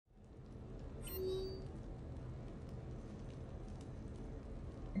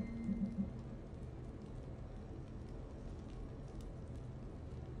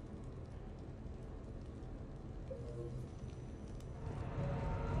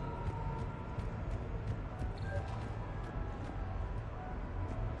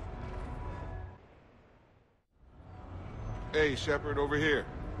Hey, Shepard, over here.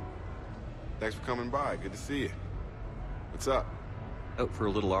 Thanks for coming by. Good to see you. What's up? Out for a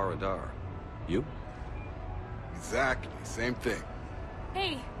little R&R. You? Exactly. Same thing.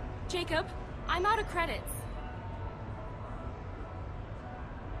 Hey, Jacob. I'm out of credits.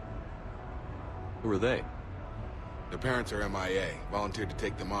 Who are they? Their parents are MIA. Volunteered to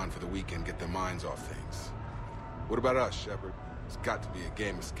take them on for the weekend, get their minds off things. What about us, Shepard? There's got to be a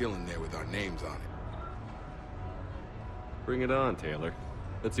game of skill in there with our names on it. Bring it on, Taylor.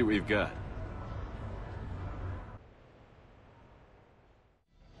 Let's see what you've got.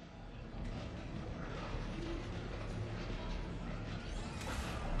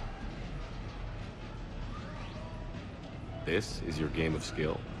 This is your game of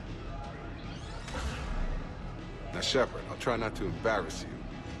skill. Now, Shepard, I'll try not to embarrass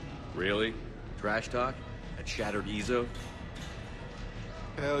you. Really? Trash talk? At Shattered Eezo?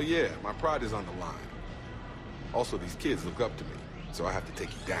 Hell yeah, my pride is on the line. Also, these kids look up to me, so I have to take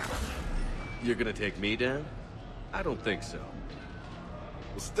you down. You're gonna take me down? I don't think so.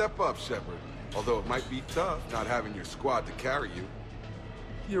 Well, step up, Shepard. Although it might be tough not having your squad to carry you.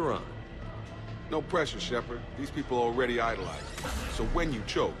 You're on. No pressure, Shepard. These people already idolize you. So when you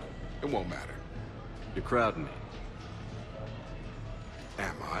choke, it won't matter. You're crowding me.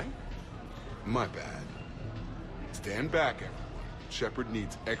 Am I? My bad. Stand back, everyone. Shepard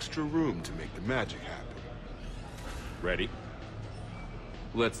needs extra room to make the magic happen. Ready?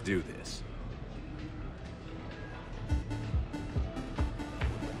 Let's do this.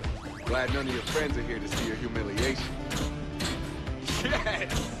 Glad none of your friends are here to see your humiliation.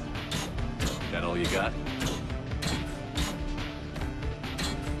 Yes! That all you got?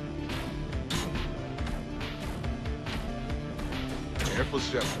 Careful,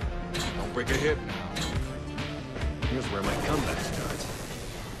 Shepard. Don't break a hip now. Here's where my comeback starts.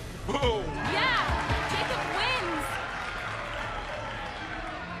 Boom! Yeah! Jacob wins!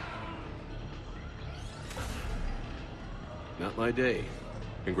 Not my day.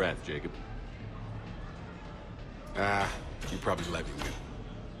 Congrats, Jacob. You probably let me win.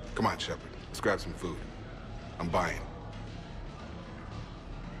 Come on, Shepard. Let's grab some food. I'm buying.